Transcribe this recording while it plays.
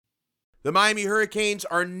The Miami Hurricanes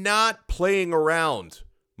are not playing around.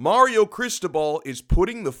 Mario Cristobal is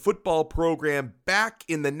putting the football program back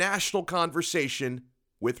in the national conversation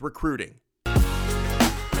with recruiting.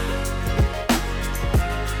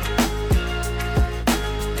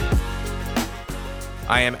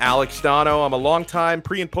 I am Alex Dono. I'm a longtime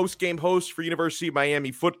pre- and post-game host for University of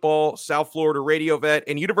Miami football, South Florida radio vet,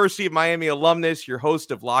 and University of Miami alumnus, your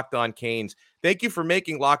host of Locked On Canes. Thank you for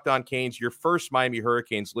making Locked On Canes your first Miami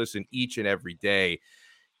Hurricanes listen each and every day.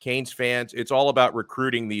 Canes fans, it's all about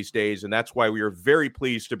recruiting these days, and that's why we are very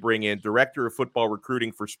pleased to bring in Director of Football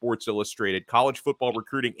Recruiting for Sports Illustrated, college football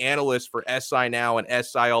recruiting analyst for SI Now and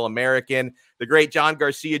SI All-American. The great John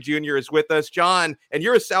Garcia Jr. is with us. John, and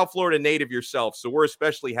you're a South Florida native yourself, so we're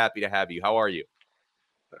especially happy to have you. How are you?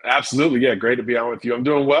 Absolutely. Yeah, great to be on with you. I'm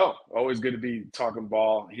doing well. Always good to be talking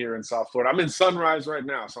ball here in South Florida. I'm in Sunrise right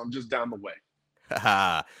now, so I'm just down the way.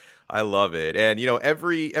 I love it. And, you know,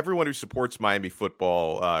 everyone who supports Miami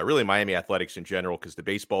football, really Miami athletics in general, because the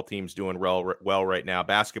baseball team's doing well right now.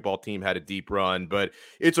 Basketball team had a deep run, but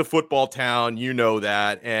it's a football town. You know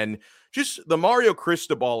that. And just the Mario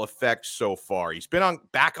Cristobal effect so far. He's been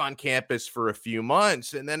back on campus for a few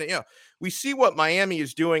months. And then, you know, we see what Miami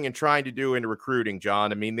is doing and trying to do in recruiting,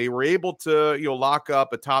 John. I mean, they were able to, lock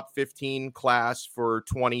up a top 15 class for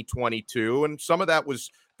 2022. And some of that was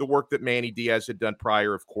the work that Manny Diaz had done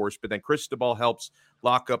prior, of course, but then Cristobal helps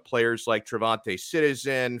lock up players like Trevante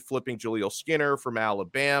Citizen, flipping Jaleel Skinner from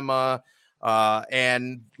Alabama,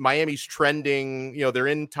 and Miami's trending, they're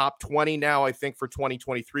in top 20 now, I think, for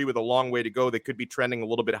 2023 with a long way to go. They could be trending a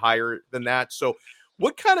little bit higher than that. So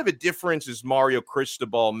what kind of a difference is Mario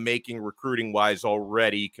Cristobal making recruiting-wise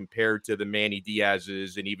already compared to the Manny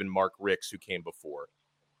Diaz's and even Mark Ricks who came before?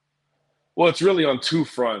 Well, it's really on two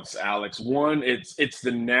fronts, Alex. One, it's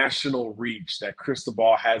the national reach that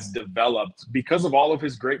Cristobal has developed because of all of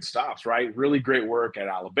his great stops, right? Really great work at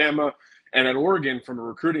Alabama and at Oregon from a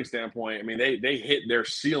recruiting standpoint. I mean, they hit their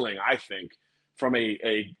ceiling, I think, from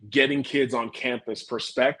a getting kids on campus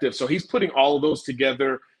perspective. So he's putting all of those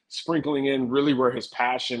together, sprinkling in really where his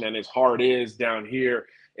passion and his heart is down here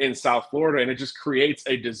in South Florida. And it just creates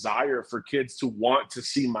a desire for kids to want to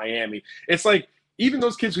see Miami. It's like, even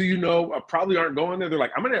those kids who probably aren't going there, they're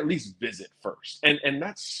like, I'm going to at least visit first. And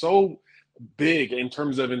that's so big in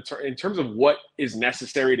terms of what is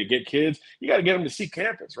necessary to get kids. You got to get them to see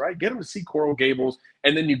campus, right? Get them to see Coral Gables,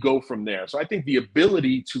 and then you go from there. So I think the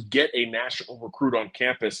ability to get a national recruit on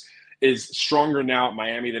campus is stronger now at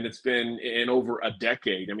Miami than it's been in over a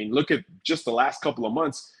decade. I mean, look at just the last couple of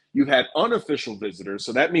months. You've had unofficial visitors.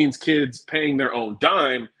 So that means kids paying their own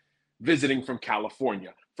dime visiting from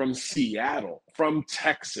California, from Seattle, from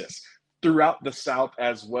Texas, throughout the South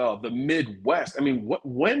as well, the Midwest. I mean,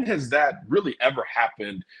 when has that really ever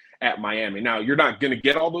happened at Miami? Now, you're not going to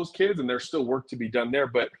get all those kids, and there's still work to be done there,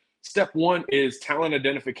 but step one is talent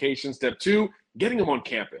identification. Step two, getting them on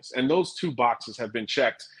campus. And those two boxes have been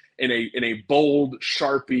checked in a bold,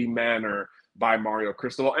 Sharpie manner by Mario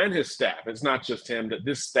Cristobal and his staff. It's not just him. That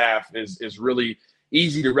this staff is really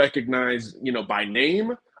easy to recognize, by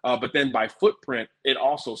name, but then by footprint, it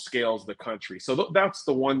also scales the country. So that's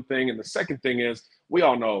the one thing. And the second thing is, we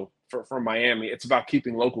all know for Miami, it's about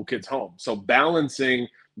keeping local kids home. So balancing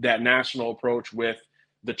that national approach with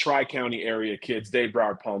the Tri-County area kids, Dade,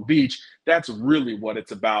 Broward, Palm Beach, that's really what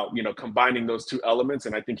it's about, combining those two elements.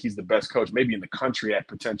 And I think he's the best coach maybe in the country at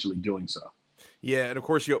potentially doing so. Yeah, and of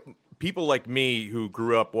course, people like me who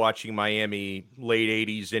grew up watching Miami late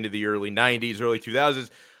 80s into the early 90s, early 2000s,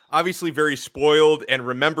 obviously very spoiled and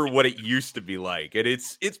remember what it used to be like. And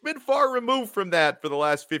it's been far removed from that for the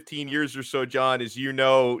last 15 years or so, John, as you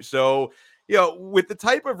know. So, with the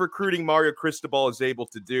type of recruiting Mario Cristobal is able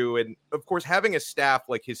to do, and of course, having a staff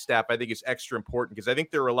like his staff, I think is extra important because I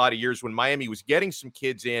think there were a lot of years when Miami was getting some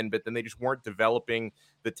kids in, but then they just weren't developing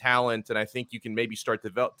the talent. And I think you can maybe start to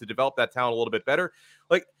develop that talent a little bit better.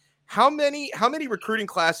 Like, How many recruiting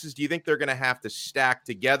classes do you think they're going to have to stack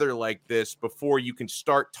together like this before you can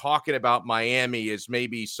start talking about Miami as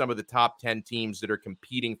maybe some of the top 10 teams that are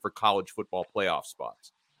competing for college football playoff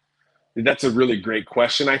spots? That's a really great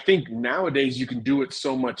question. I think nowadays you can do it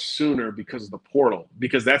so much sooner because of the portal,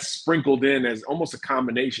 because that's sprinkled in as almost a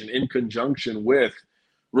combination in conjunction with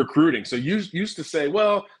recruiting. So you used to say,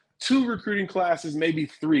 well, 2 recruiting classes, maybe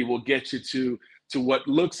 3 will get you to what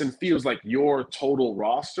looks and feels like your total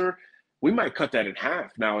roster. We might cut that in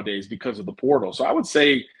half nowadays because of the portal. So I would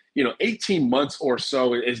say, 18 months or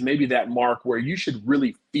so is maybe that mark where you should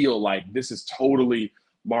really feel like this is totally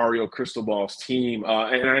Mario Cristobal's team.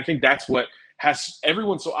 And I think that's what has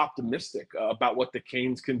everyone so optimistic about what the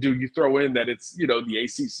Canes can do. You throw in that it's, the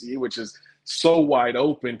ACC, which is so wide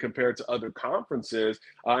open compared to other conferences.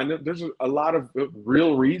 And there's a lot of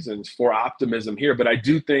real reasons for optimism here. But I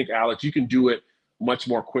do think, Alex, you can do it much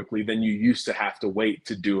more quickly than you used to have to wait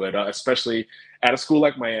to do it, especially at a school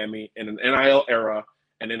like Miami in an NIL era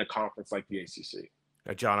and in a conference like the ACC.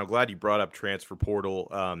 John, I'm glad you brought up transfer portal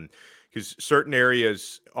because certain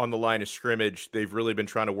areas on the line of scrimmage, they've really been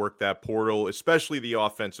trying to work that portal, especially the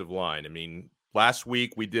offensive line. I mean, last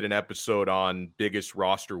week we did an episode on biggest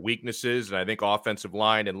roster weaknesses, and I think offensive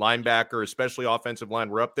line and linebacker, especially offensive line,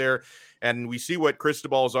 were up there. And we see what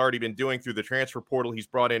Cristobal has already been doing through the transfer portal. He's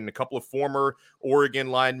brought in a couple of former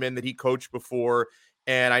Oregon linemen that he coached before.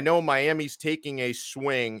 And I know Miami's taking a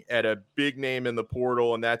swing at a big name in the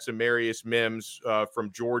portal, and that's Amarius Mims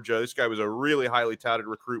from Georgia. This guy was a really highly touted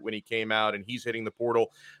recruit when he came out, and he's hitting the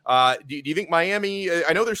portal. Do you think Miami –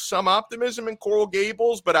 I know there's some optimism in Coral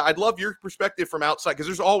Gables, but I'd love your perspective from outside because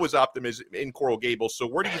there's always optimism in Coral Gables. So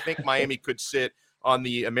where do you think Miami could sit on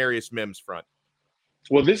the Amarius Mims front?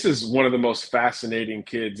 Well, this is one of the most fascinating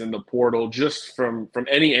kids in the portal, just from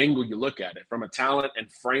any angle you look at it, from a talent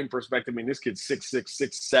and frame perspective. I mean, this kid's 6'6",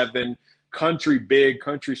 6'7", country big,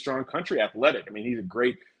 country strong, country athletic. I mean, he's a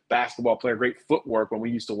great basketball player, great footwork when we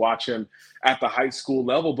used to watch him at the high school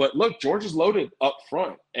level. But look, Georgia's loaded up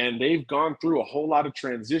front, and they've gone through a whole lot of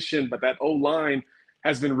transition, but that O-line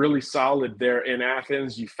has been really solid there in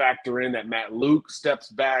Athens. You factor in that Matt Luke steps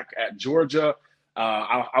back at Georgia.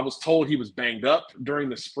 I was told he was banged up during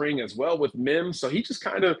the spring as well with Mims. So he just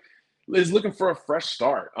kind of is looking for a fresh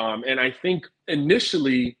start. And I think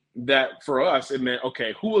initially that for us, it meant,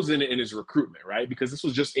 okay, who was in it in his recruitment, right? Because this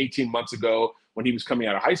was just 18 months ago when he was coming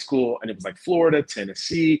out of high school, and it was like Florida,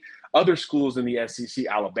 Tennessee, other schools in the SEC,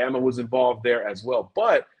 Alabama was involved there as well.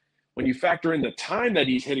 But when you factor in the time that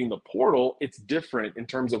he's hitting the portal, it's different in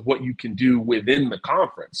terms of what you can do within the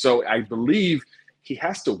conference. So I believe he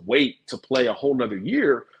has to wait to play a whole nother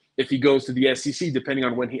year if he goes to the SEC, depending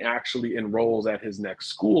on when he actually enrolls at his next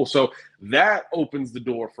school. So that opens the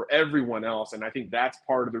door for everyone else. And I think that's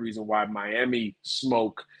part of the reason why Miami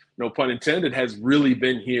smoke, no pun intended, has really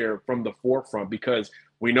been here from the forefront, because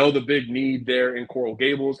we know the big need there in Coral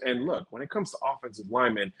Gables. And look, when it comes to offensive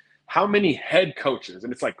linemen, how many head coaches,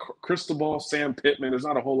 and it's like Cristobal, Sam Pittman, there's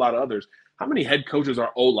not a whole lot of others. How many head coaches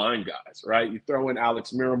are O-line guys, right? You throw in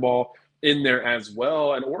Alex Mirabal in there as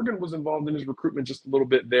well. And Oregon was involved in his recruitment just a little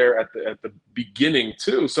bit there at the beginning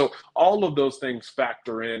too. So all of those things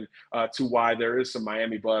factor in to why there is some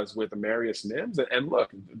Miami buzz with Amarius Mims. And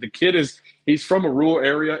look, the kid he's from a rural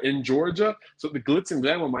area in Georgia. So the glitz and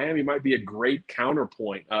glam of Miami might be a great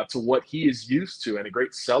counterpoint to what he is used to, and a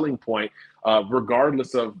great selling point,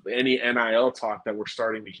 regardless of any NIL talk that we're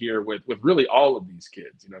starting to hear with really all of these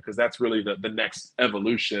kids, because that's really the next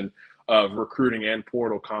evolution of recruiting and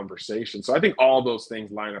portal conversation. So I think all those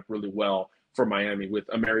things line up really well for Miami with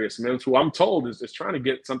Amarius Mims, who I'm told is trying to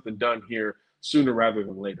get something done here sooner rather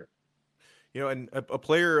than later. And a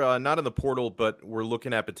player not in the portal, but we're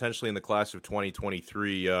looking at potentially in the class of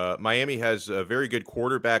 2023. Miami has a very good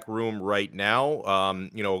quarterback room right now.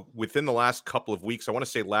 Within the last couple of weeks, I want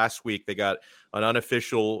to say last week, they got an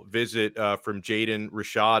unofficial visit from Jaden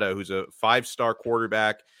Rashada, who's a 5-star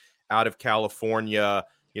quarterback out of California.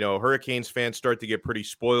 Hurricanes fans start to get pretty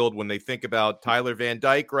spoiled when they think about Tyler Van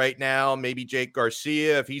Dyke right now, maybe Jake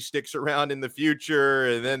Garcia if he sticks around in the future,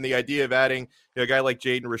 and then the idea of adding a guy like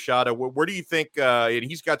Jaden Rashada. Where do you think, and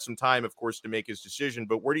he's got some time, of course, to make his decision,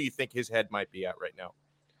 but where do you think his head might be at right now?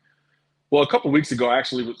 Well, a couple of weeks ago, I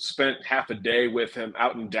actually spent half a day with him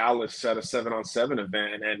out in Dallas at a 7-on-7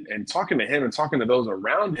 event, and talking to him and talking to those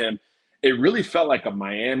around him. It really felt like a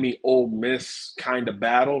Miami Ole Miss kind of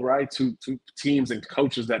battle, right? Two teams and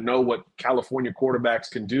coaches that know what California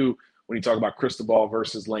quarterbacks can do when you talk about Cristobal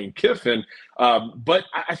versus Lane Kiffin. But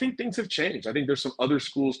I think things have changed. I think there's some other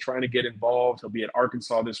schools trying to get involved. He'll be at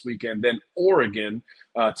Arkansas this weekend, then Oregon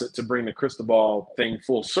to bring the Cristobal thing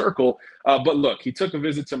full circle. But look, he took a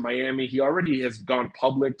visit to Miami. He already has gone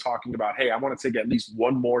public talking about, hey, I want to take at least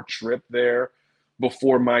one more trip there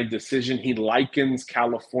before my decision. He likens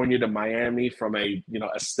California to Miami from a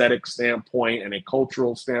aesthetic standpoint and a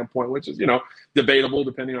cultural standpoint, which is debatable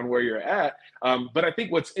depending on where you're at. But I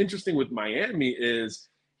think what's interesting with Miami is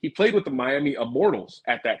he played with the Miami Immortals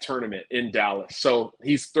at that tournament in Dallas. So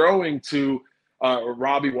he's throwing to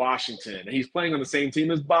Robbie Washington, and he's playing on the same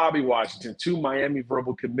team as Bobby Washington, 2 Miami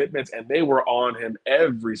verbal commitments, and they were on him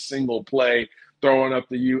every single play, throwing up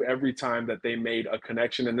the U every time that they made a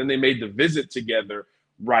connection. And then they made the visit together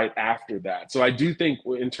right after that. So I do think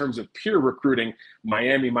in terms of pure recruiting,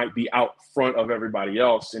 Miami might be out front of everybody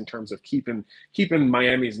else in terms of keeping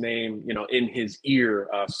Miami's name, in his ear,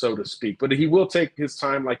 so to speak. But he will take his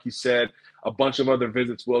time, like you said. a bunch of other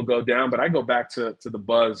visits will go down. But I go back to the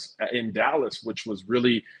buzz in Dallas, which was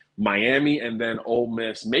really Miami and then Ole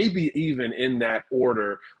Miss, maybe even in that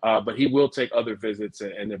order. But he will take other visits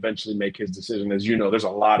and eventually make his decision. As you know, there's a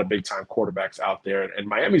lot of big time quarterbacks out there, and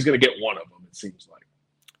Miami's going to get one of them, it seems like.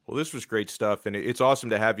 Well, this was great stuff, and it's awesome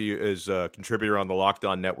to have you as a contributor on the Locked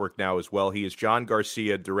On Network now as well. He is John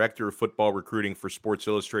Garcia, Director of Football Recruiting for Sports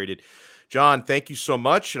Illustrated. John, thank you so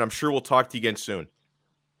much, and I'm sure we'll talk to you again soon.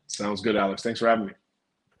 Sounds good, Alex. Thanks for having me.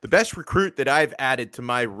 The best recruit that I've added to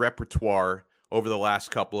my repertoire over the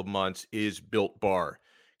last couple of months is Built Bar.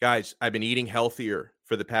 Guys, I've been eating healthier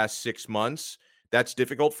for the past 6 months. That's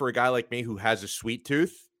difficult for a guy like me who has a sweet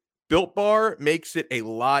tooth. Built Bar makes it a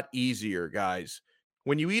lot easier, guys.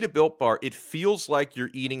 When you eat a Built Bar, it feels like you're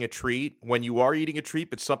eating a treat. When you are eating a treat,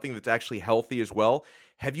 but something that's actually healthy as well.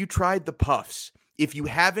 Have you tried the Puffs? If you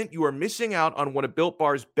haven't, you are missing out on one of Built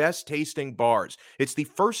Bar's best tasting bars. It's the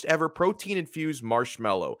first ever protein-infused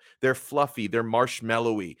marshmallow. They're fluffy, they're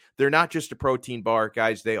marshmallowy. They're not just a protein bar,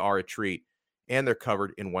 guys, they are a treat. And they're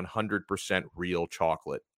covered in 100% real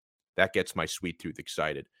chocolate. That gets my sweet tooth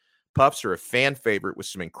excited. Puffs are a fan favorite with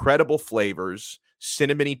some incredible flavors.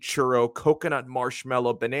 Cinnamony churro, coconut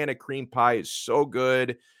marshmallow, banana cream pie is so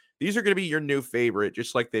good. These are going to be your new favorite,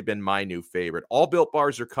 just like they've been my new favorite. All Built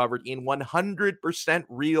Bars are covered in 100%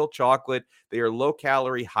 real chocolate. They are low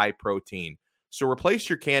calorie, high protein. So replace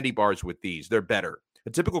your candy bars with these. They're better.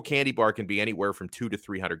 A typical candy bar can be anywhere from 200 to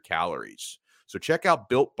 300 calories. So check out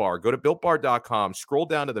Built Bar. Go to BuiltBar.com. Scroll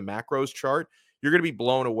down to the macros chart. You're going to be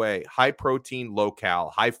blown away. High protein, low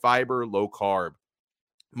cal. High fiber, low carb.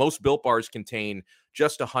 Most Built Bars contain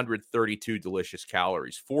just 132 delicious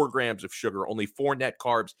calories, 4 grams of sugar, only 4 net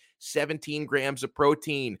carbs, 17 grams of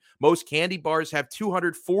protein. Most candy bars have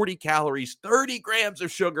 240 calories, 30 grams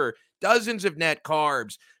of sugar, dozens of net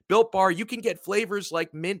carbs. Built Bar, you can get flavors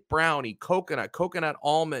like mint brownie, coconut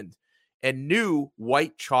almond, and new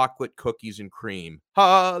white chocolate cookies and cream.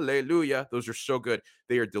 Hallelujah. Those are so good.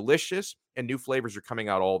 They are delicious, and new flavors are coming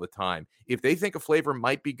out all the time. If they think a flavor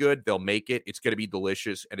might be good, they'll make it. It's going to be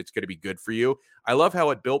delicious, and it's going to be good for you. I love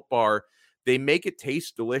how at Built Bar, they make it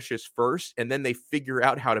taste delicious first, and then they figure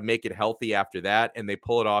out how to make it healthy after that, and they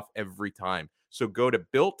pull it off every time. So go to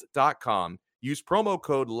Built.com. Use promo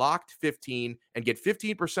code LOCKED15 and get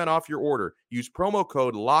 15% off your order. Use promo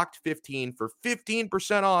code LOCKED15 for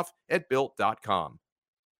 15% off at Built.com.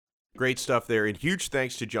 Great stuff there. And huge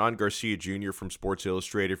thanks to John Garcia Jr. from Sports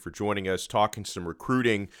Illustrated for joining us, talking some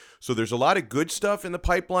recruiting. So there's a lot of good stuff in the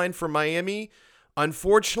pipeline for Miami.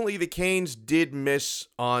 Unfortunately, the Canes did miss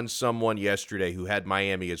on someone yesterday who had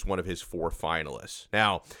Miami as one of his 4 finalists.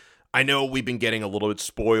 Now, I know we've been getting a little bit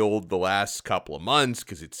spoiled the last couple of months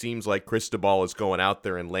because it seems like Cristobal is going out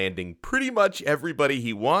there and landing pretty much everybody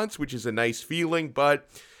he wants, which is a nice feeling, but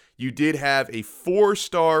you did have a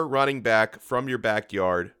 4-star running back from your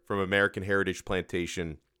backyard from American Heritage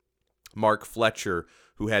Plantation, Mark Fletcher,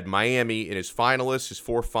 who had Miami in his finalists, his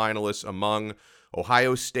 4 finalists among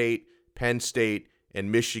Ohio State, Penn State, and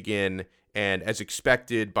Michigan. And as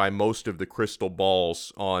expected by most of the crystal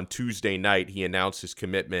balls, on Tuesday night, he announced his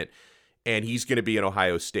commitment, and he's going to be an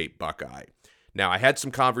Ohio State Buckeye. Now, I had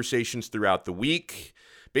some conversations throughout the week,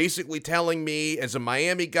 basically telling me, as a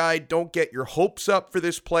Miami guy, don't get your hopes up for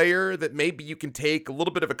this player, that maybe you can take a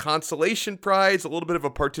little bit of a consolation prize, a little bit of a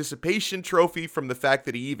participation trophy from the fact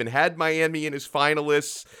that he even had Miami in his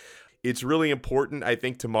finalists. It's really important, I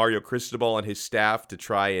think, to Mario Cristobal and his staff to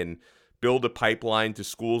try and build a pipeline to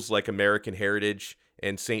schools like American Heritage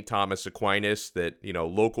and St. Thomas Aquinas, that, you know,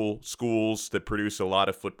 local schools that produce a lot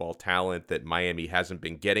of football talent that Miami hasn't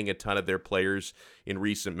been getting a ton of their players in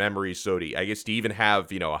recent memory. So I guess to even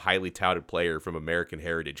have, you know, a highly touted player from American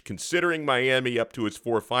Heritage, considering Miami up to its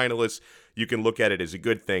 4 finalists, you can look at it as a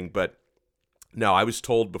good thing. But no, I was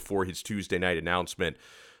told before his Tuesday night announcement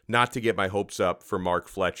not to get my hopes up for Mark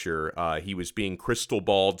Fletcher. He was being crystal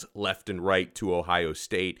balled left and right to Ohio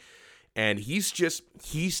State. And he's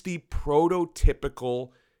the prototypical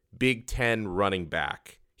Big Ten running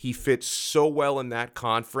back. He fits so well in that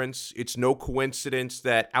conference. It's no coincidence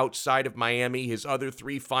that outside of Miami, his other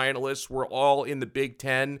 3 finalists were all in the Big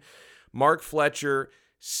Ten. Mark Fletcher,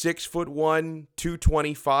 6'1",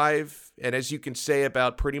 225. And as you can say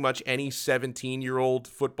about pretty much any 17-year-old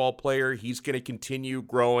football player, he's going to continue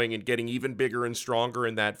growing and getting even bigger and stronger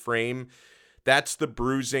in that frame. That's the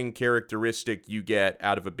bruising characteristic you get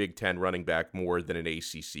out of a Big Ten running back more than an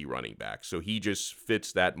ACC running back. So he just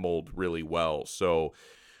fits that mold really well. So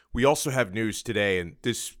we also have news today, and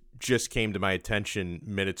this just came to my attention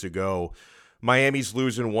minutes ago. Miami's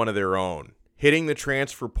losing one of their own. Hitting the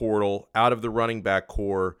transfer portal out of the running back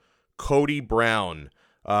core, Cody Brown,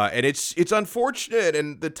 And it's unfortunate,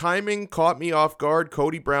 and the timing caught me off guard.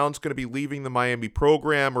 Cody Brown's going to be leaving the Miami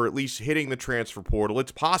program, or at least hitting the transfer portal.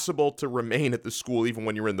 It's possible to remain at the school even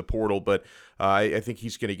when you're in the portal, but I think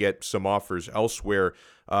he's going to get some offers elsewhere.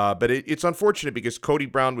 But it's unfortunate because Cody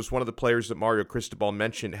Brown was one of the players that Mario Cristobal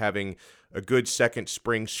mentioned having a good second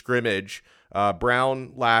spring scrimmage.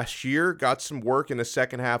 Brown last year got some work in the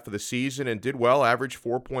second half of the season and did well, averaged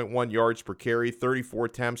 4.1 yards per carry, 34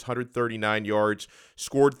 attempts, 139 yards,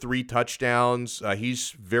 scored 3 touchdowns.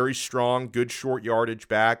 He's very strong, good short yardage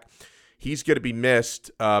back. He's going to be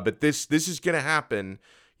missed, but this is going to happen.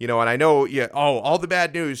 And I know, all the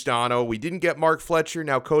bad news, Dono. We didn't get Mark Fletcher.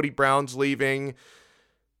 Now Cody Brown's leaving.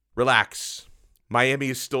 Relax. Miami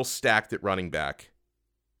is still stacked at running back,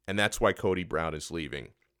 and that's why Cody Brown is leaving.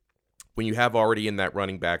 When you have already in that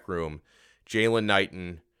running back room Jalen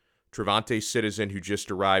Knighton, Trevante Citizen, who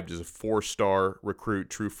just arrived as a 4-star recruit,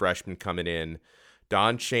 true freshman coming in,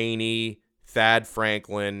 Don Chaney, Thad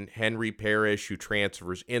Franklin, Henry Parrish, who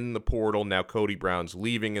transfers in the portal. Now Cody Brown's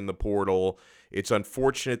leaving in the portal. It's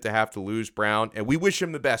unfortunate to have to lose Brown, and we wish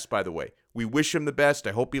him the best, by the way. We wish him the best.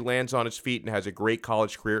 I hope he lands on his feet and has a great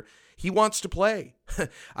college career. He wants to play.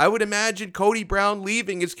 I would imagine Cody Brown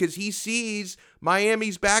leaving is because he sees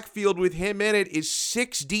Miami's backfield with him in it is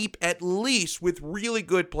 6 deep at least with really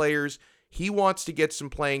good players. He wants to get some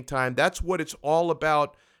playing time. That's what it's all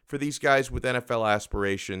about for these guys with NFL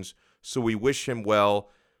aspirations. So we wish him well.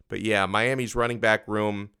 But yeah, Miami's running back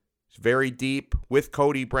room is very deep with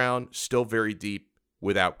Cody Brown, still very deep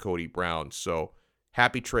without Cody Brown. So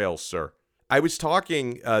happy trails, sir. I was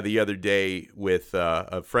talking the other day with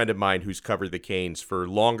a friend of mine who's covered the Canes for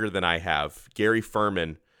longer than I have, Gary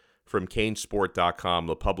Furman from Canesport.com,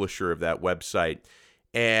 the publisher of that website.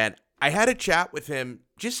 And I had a chat with him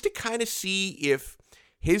just to kind of see if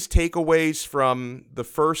his takeaways from the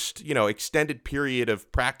first, extended period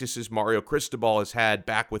of practices Mario Cristobal has had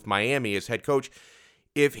back with Miami as head coach,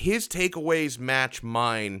 if his takeaways match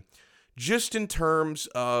mine just in terms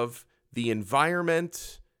of the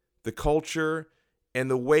environment, the culture,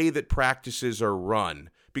 and the way that practices are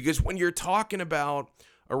run. Because when you're talking about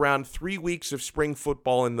around 3 weeks of spring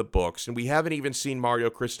football in the books, and we haven't even seen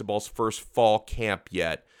Mario Cristobal's first fall camp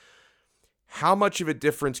yet, how much of a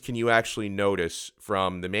difference can you actually notice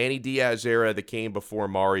from the Manny Diaz era that came before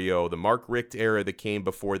Mario, the Mark Richt era that came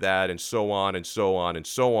before that, and so on and so on and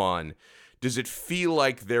so on? Does it feel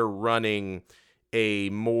like they're running a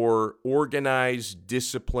more organized,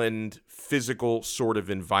 disciplined, physical sort of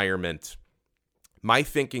environment? My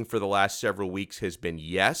thinking for the last several weeks has been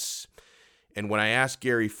yes. And when I asked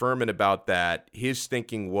Gary Furman about that, his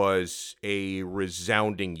thinking was a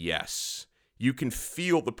resounding yes. You can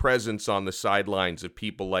feel the presence on the sidelines of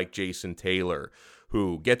people like Jason Taylor,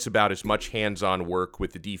 who gets about as much hands-on work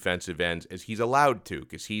with the defensive ends as he's allowed to,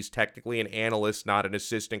 because he's technically an analyst, not an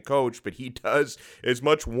assistant coach, but he does as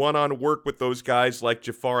much one-on work with those guys like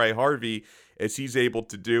Jafari Harvey as he's able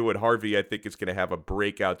to do, and Harvey, I think, is going to have a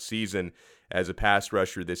breakout season as a pass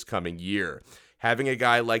rusher this coming year. Having a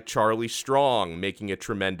guy like Charlie Strong making a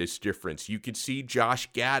tremendous difference. You could see Josh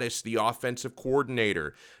Gaddis, the offensive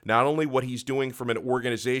coordinator, not only what he's doing from an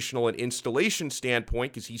organizational and installation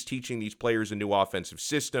standpoint, because he's teaching these players a new offensive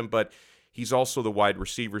system, but he's also the wide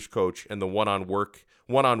receivers coach, and the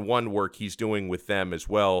one-on-one work he's doing with them as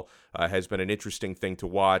well has been an interesting thing to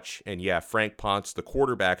watch. And yeah, Frank Ponce, the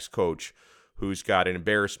quarterback's coach, who's got an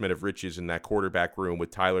embarrassment of riches in that quarterback room with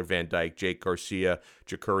Tyler Van Dyke, Jake Garcia,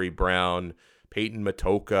 Ja'Cory Brown, Peyton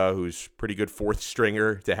Matoka, who's pretty good fourth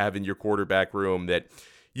stringer to have in your quarterback room, that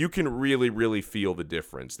you can really, really feel the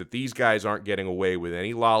difference, that these guys aren't getting away with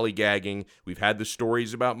any lollygagging. We've had the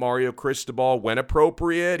stories about Mario Cristobal. When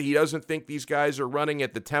appropriate, he doesn't think these guys are running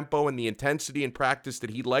at the tempo and the intensity in practice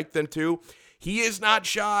that he'd like them to. He is not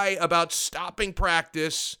shy about stopping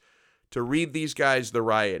practice to read these guys the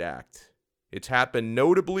riot act. It's happened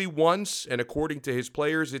notably once, and according to his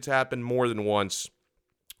players, it's happened more than once.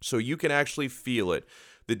 So you can actually feel it.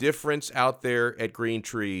 The difference out there at Green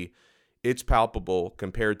Tree, it's palpable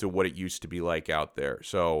compared to what it used to be like out there.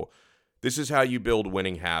 So this is how you build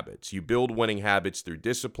winning habits. You build winning habits through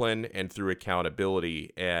discipline and through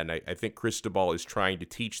accountability. And I think Cristobal is trying to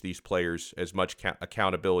teach these players as much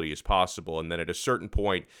accountability as possible. And then at a certain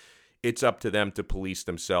point, it's up to them to police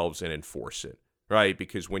themselves and enforce it, right?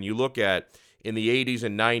 Because when you look at in the 80s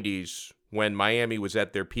and 90s, when Miami was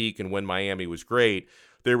at their peak and when Miami was great,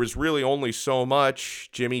 there was really only so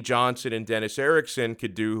much Jimmy Johnson and Dennis Erickson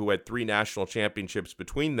could do, who had 3 national championships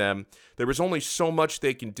between them. There was only so much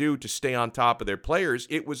they can do to stay on top of their players.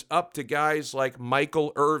 It was up to guys like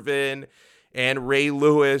Michael Irvin and Ray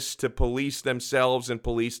Lewis to police themselves and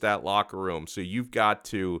police that locker room. So you've got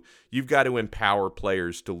to empower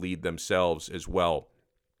players to lead themselves as well.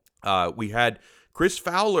 We had Chris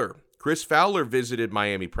Fowler. Chris Fowler visited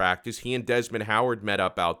Miami practice. He and Desmond Howard met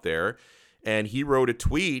up out there, and he wrote a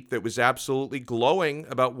tweet that was absolutely glowing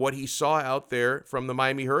about what he saw out there from the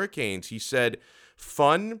Miami Hurricanes. He said,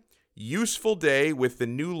 "Fun, useful day with the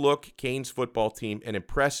new look Canes football team and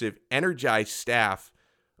impressive, energized staff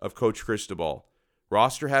of Coach Cristobal.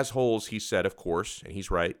 Roster has holes," he said, of course, and he's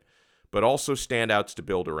right, "but also standouts to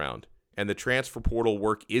build around. And the transfer portal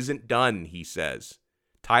work isn't done," he says.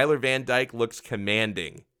 "Tyler Van Dyke looks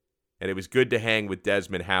commanding. And it was good to hang with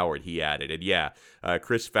Desmond Howard," he added. And yeah,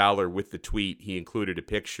 Chris Fowler with the tweet, he included a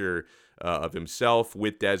picture of himself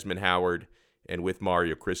with Desmond Howard and with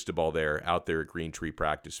Mario Cristobal out there at Green Tree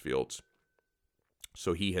practice fields.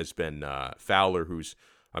 So he has been Fowler, who's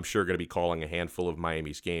I'm sure going to be calling a handful of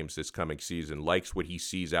Miami's games this coming season, likes what he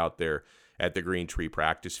sees out there at the Green Tree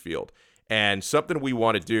practice field. And something we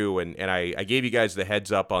want to do, and I gave you guys the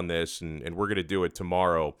heads up on this, and we're going to do it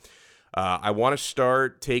tomorrow. I want to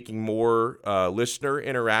start taking more listener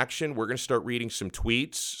interaction. We're going to start reading some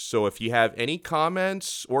tweets. So if you have any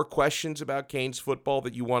comments or questions about Canes football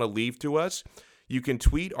that you want to leave to us, you can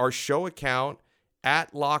tweet our show account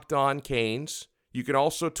at Locked On Canes. You can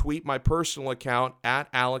also tweet my personal account at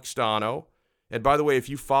Alex Dono. And by the way, if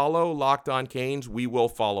you follow Locked On Canes, we will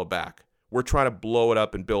follow back. We're trying to blow it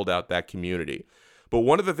up and build out that community. But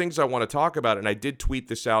one of the things I want to talk about, and I did tweet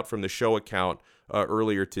this out from the show account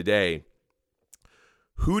earlier today,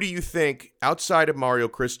 who do you think, outside of Mario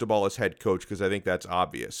Cristobal as head coach, because I think that's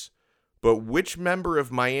obvious, but which member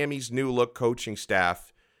of Miami's new look coaching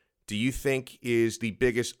staff do you think is the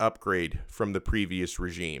biggest upgrade from the previous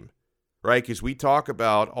regime? Right? Because we talk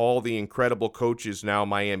about all the incredible coaches now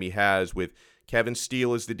Miami has, with Kevin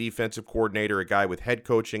Steele as the defensive coordinator, a guy with head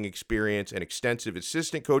coaching experience and extensive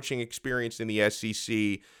assistant coaching experience in the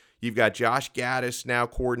SEC. You've got Josh Gaddis now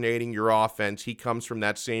coordinating your offense. He comes from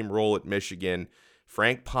that same role at Michigan.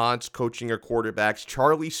 Frank Ponce coaching your quarterbacks.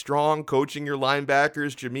 Charlie Strong coaching your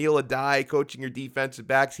linebackers. Jamil Adai coaching your defensive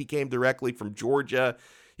backs. He came directly from Georgia.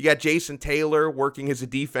 You got Jason Taylor working as a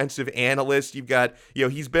defensive analyst. You've got,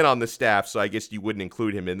 he's been on the staff, so I guess you wouldn't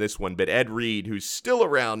include him in this one. But Ed Reed, who's still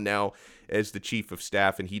around now as the chief of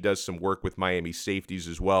staff, and he does some work with Miami safeties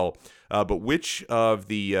as well. But which of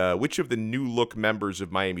the new look members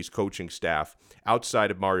of Miami's coaching staff, outside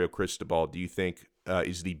of Mario Cristobal, do you think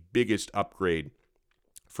is the biggest upgrade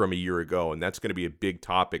from a year ago? And that's going to be a big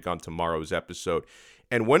topic on tomorrow's episode.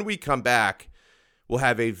 And when we come back, we'll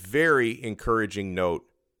have a very encouraging note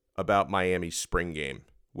about Miami's spring game,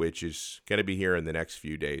 which is going to be here in the next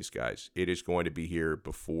few days, guys. It is going to be here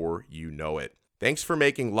before you know it. Thanks for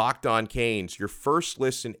making Locked On Canes your first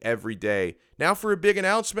listen every day. Now for a big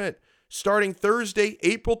announcement. Starting Thursday,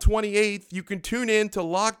 April 28th, you can tune in to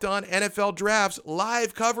Locked On NFL Draft's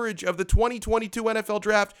live coverage of the 2022 NFL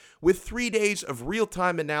Draft with 3 days of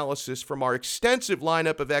real-time analysis from our extensive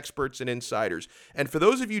lineup of experts and insiders. And for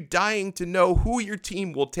those of you dying to know who your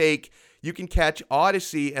team will take, you can catch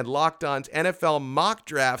Odyssey and Locked On's NFL Mock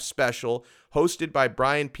Draft special hosted by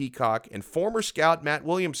Brian Peacock and former scout Matt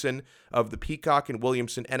Williamson of the Peacock and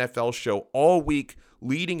Williamson NFL show all week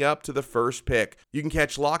leading up to the first pick. You can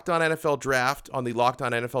catch Locked On NFL Draft on the Locked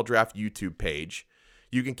On NFL Draft YouTube page.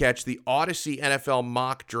 You can catch the Odyssey NFL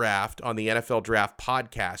Mock Draft on the NFL Draft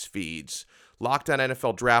podcast feeds. Locked On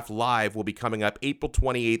NFL Draft Live will be coming up April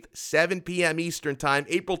 28th, 7 p.m. Eastern Time,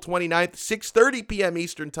 April 29th, 6:30 p.m.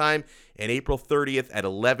 Eastern Time, and April 30th at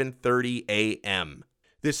 11:30 a.m.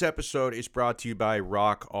 This episode is brought to you by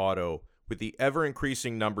Rock Auto. With the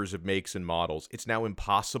ever-increasing numbers of makes and models, it's now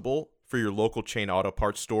impossible for your local chain auto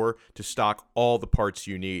parts store to stock all the parts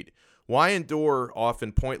you need. Why endure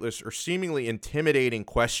often pointless or seemingly intimidating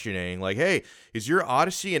questioning like, hey, is your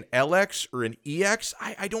Odyssey an LX or an EX?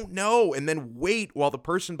 I don't know. And then wait while the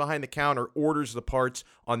person behind the counter orders the parts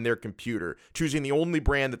on their computer, choosing the only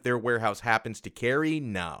brand that their warehouse happens to carry?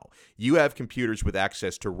 No. You have computers with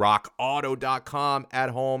access to rockauto.com at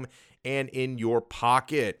home and in your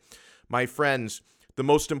pocket. My friends, the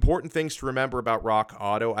most important things to remember about Rock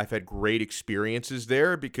Auto, I've had great experiences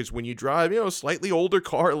there because when you drive, a slightly older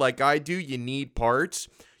car like I do, you need parts.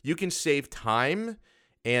 You can save time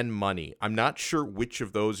and money. I'm not sure which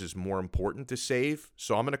of those is more important to save,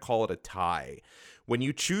 so I'm going to call it a tie. When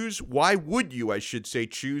you choose, why would you, I should say,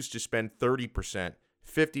 choose to spend 30%,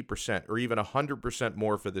 50%, or even 100%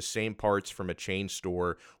 more for the same parts from a chain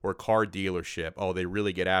store or car dealership? Oh, they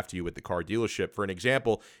really get after you with the car dealership. For an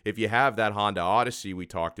example, if you have that Honda Odyssey we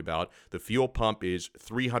talked about, the fuel pump is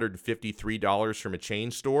 $353 from a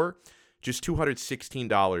chain store, just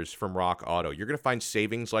 $216 from Rock Auto. You're going to find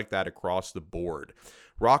savings like that across the board.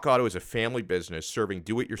 Rock Auto is a family business serving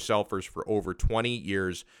do-it-yourselfers for over 20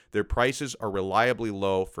 years. Their prices are reliably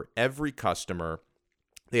low for every customer.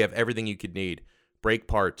 They have everything you could need. Brake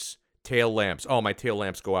parts, tail lamps. Oh, my tail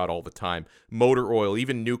lamps go out all the time. Motor oil,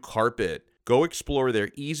 even new carpet. Go explore their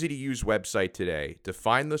easy-to-use website today to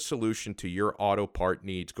find the solution to your auto part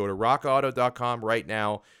needs. Go to rockauto.com right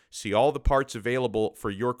now. See all the parts available for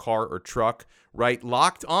your car or truck. Write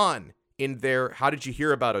Locked On in their How Did You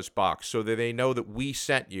Hear About Us box so that they know that we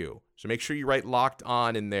sent you. So make sure you write Locked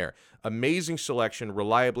On in there. Amazing selection,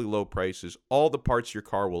 reliably low prices, all the parts your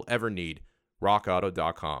car will ever need.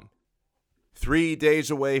 rockauto.com. 3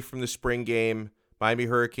 days away from the spring game, Miami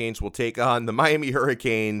Hurricanes will take on the Miami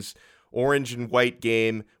Hurricanes. Orange and white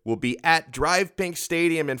game will be at Drive Pink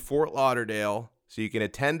Stadium in Fort Lauderdale, so you can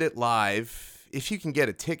attend it live, if you can get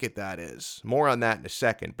a ticket, that is. More on that in a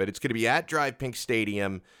second, but it's going to be at Drive Pink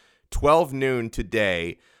Stadium, 12 noon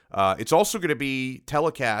today. It's also going to be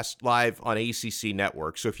telecast live on ACC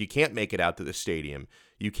Network, so if you can't make it out to the stadium,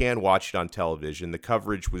 you can watch it on television. The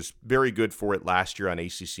coverage was very good for it last year on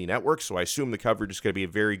ACC Network, so I assume the coverage is going to be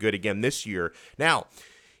very good again this year. Now,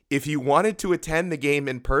 if you wanted to attend the game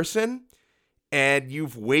in person and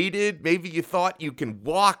you've waited, maybe you thought you can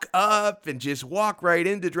walk up and just walk right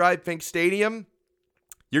into Drive Pink Stadium,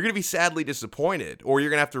 you're going to be sadly disappointed, or you're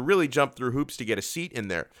going to have to really jump through hoops to get a seat in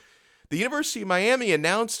there. The University of Miami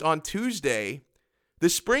announced on Tuesday the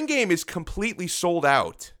spring game is completely sold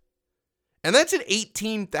out. And that's an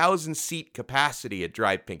 18,000 seat capacity at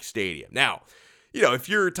Drive Pink Stadium. Now, if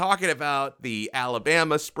you're talking about the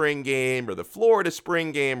Alabama spring game or the Florida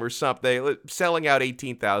spring game or something, selling out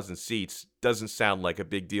 18,000 seats doesn't sound like a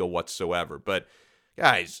big deal whatsoever. But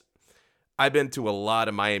guys, I've been to a lot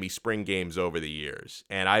of Miami spring games over the years,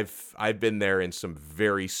 and I've been there in some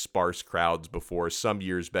very sparse crowds before, some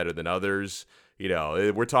years better than others.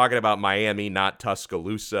 We're talking about Miami, not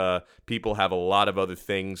Tuscaloosa. People have a lot of other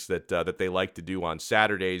things that they like to do on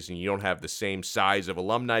Saturdays, and you don't have the same size of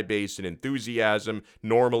alumni base and enthusiasm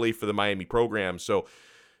normally for the Miami program. So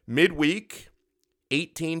midweek,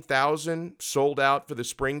 18,000 sold out for the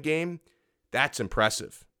spring game. That's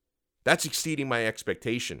impressive. That's exceeding my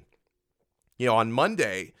expectation. On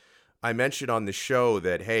Monday, I mentioned on the show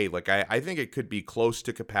that, hey, I think it could be close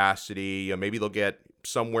to capacity. Maybe they'll get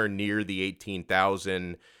somewhere near the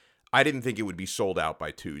 18,000. I didn't think it would be sold out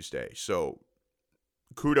by Tuesday. So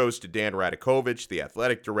kudos to Dan Radakovich, the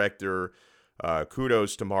athletic director.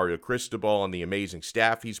 Kudos to Mario Cristobal and the amazing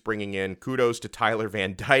staff he's bringing in. Kudos to Tyler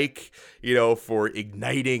Van Dyke, for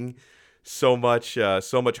igniting so much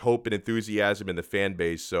hope and enthusiasm in the fan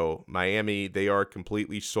base. So Miami, they are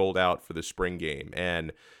completely sold out for the spring game.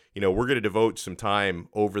 And, we're going to devote some time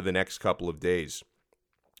over the next couple of days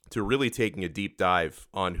to really taking a deep dive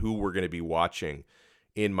on who we're going to be watching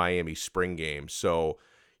in Miami spring game. So,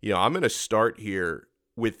 I'm going to start here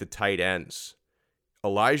with the tight ends.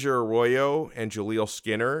 Elijah Arroyo and Jaleel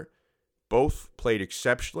Skinner both played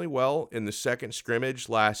exceptionally well in the second scrimmage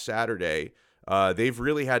last Saturday. They've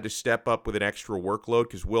really had to step up with an extra workload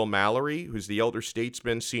because Will Mallory, who's the elder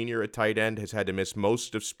statesman senior at tight end, has had to miss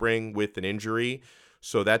most of spring with an injury.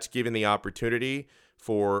 So that's given the opportunity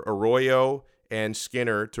for Arroyo and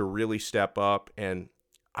Skinner to really step up. And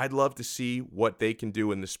I'd love to see what they can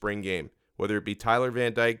do in the spring game, whether it be Tyler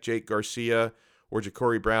Van Dyke, Jake Garcia, or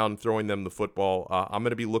Ja'Cory Brown throwing them the football. I'm going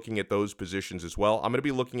to be looking at those positions as well. I'm going to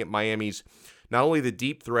be looking at Miami's not only the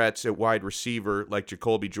deep threats at wide receiver like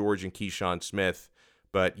Jacoby George and Keyshawn Smith,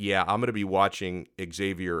 but yeah, I'm going to be watching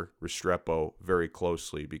Xavier Restrepo very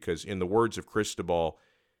closely because in the words of Cristobal,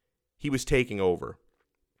 he was taking over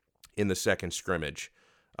in the second scrimmage.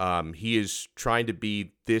 He is trying to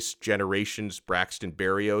be this generation's Braxton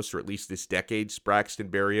Berrios, or at least this decade's Braxton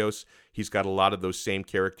Berrios. He's got a lot of those same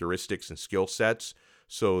characteristics and skill sets.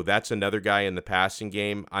 So that's another guy in the passing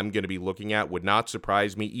game I'm going to be looking at. Would not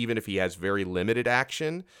surprise me, even if he has very limited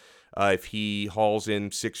action. If he hauls in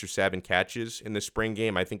 6 or 7 catches in the spring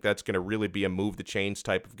game, I think that's going to really be a move the chains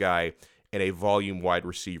type of guy and a volume wide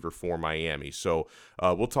receiver for Miami. So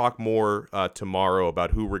we'll talk more tomorrow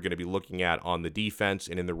about who we're going to be looking at on the defense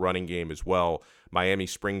and in the running game as well. Miami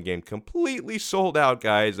spring game completely sold out,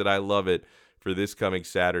 guys, and I love it for this coming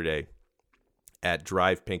Saturday at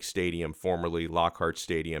Drive Pink Stadium, formerly Lockhart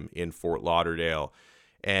Stadium in Fort Lauderdale.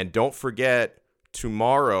 And don't forget,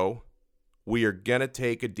 tomorrow we are going to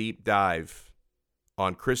take a deep dive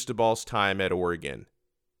on Cristobal's time at Oregon.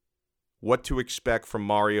 What to expect from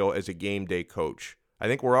Mario as a game day coach. I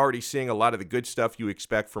think we're already seeing a lot of the good stuff you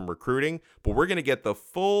expect from recruiting, but we're going to get the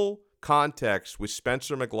full context with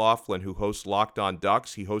Spencer McLaughlin, who hosts Locked On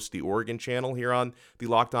Ducks. He hosts the Oregon channel here on the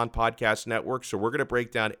Locked On Podcast Network. So we're going to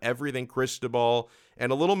break down everything Cristobal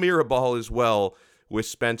and a little Mirabal as well with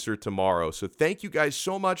Spencer tomorrow. So thank you guys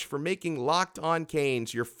so much for making Locked On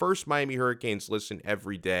Canes your first Miami Hurricanes listen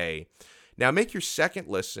every day. Now make your second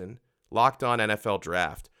listen Locked On NFL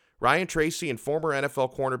Draft. Ryan Tracy and former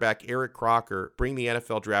NFL cornerback Eric Crocker bring the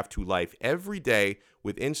NFL Draft to life every day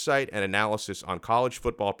with insight and analysis on college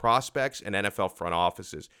football prospects and NFL front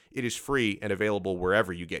offices. It is free and available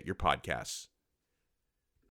wherever you get your podcasts.